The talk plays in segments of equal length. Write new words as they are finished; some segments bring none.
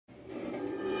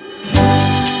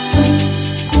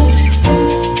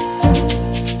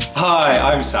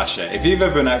I'm Sacha. If you've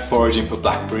ever been out foraging for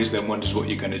blackberries then wondered what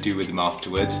you're going to do with them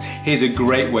afterwards, here's a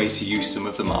great way to use some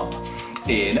of them up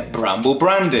in Bramble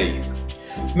Brandy.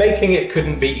 Making it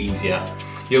couldn't be easier.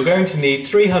 You're going to need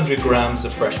 300 grams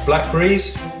of fresh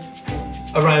blackberries,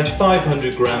 around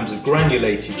 500 grams of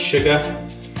granulated sugar,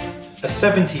 a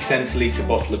 70 centilitre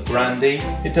bottle of brandy,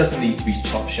 it doesn't need to be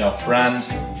top shelf brand,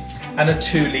 and a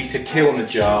 2 litre kilner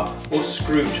jar or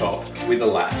screw top with a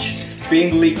latch.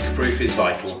 Being leak proof is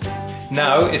vital.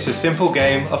 Now it's a simple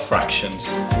game of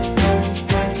fractions.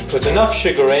 Put enough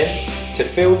sugar in to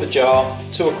fill the jar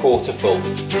to a quarter full.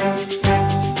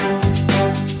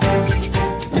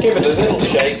 Give it a little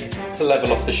shake to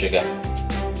level off the sugar.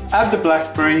 Add the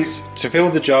blackberries to fill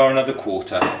the jar another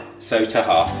quarter, so to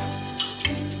half.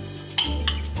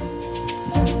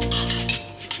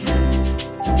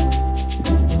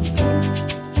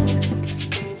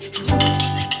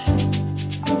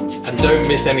 And don't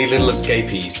miss any little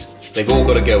escapees, they've all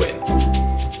got to go in.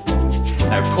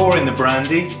 Now pour in the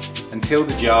brandy until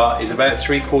the jar is about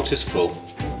 3/4 full.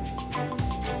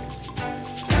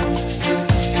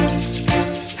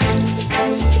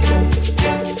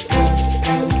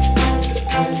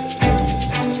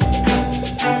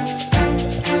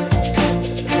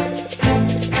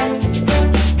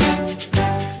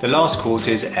 The last quart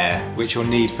is air, which you'll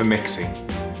need for mixing.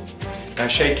 Now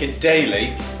shake it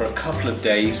daily for a couple of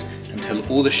days until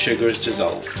all the sugar is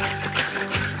dissolved.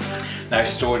 Now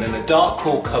store it in a dark,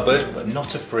 cool cupboard, but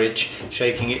not a fridge,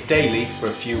 shaking it daily for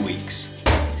a few weeks.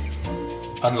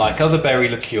 Unlike other berry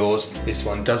liqueurs, this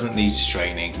one doesn't need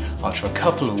straining. After a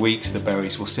couple of weeks, the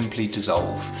berries will simply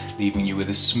dissolve, leaving you with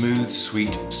a smooth,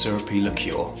 sweet, syrupy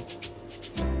liqueur.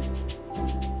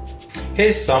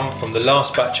 Here's some from the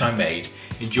last batch I made.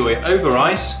 Enjoy it over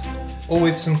ice or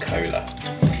with some cola.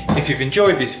 If you've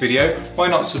enjoyed this video, why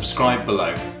not subscribe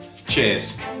below?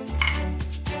 Cheers!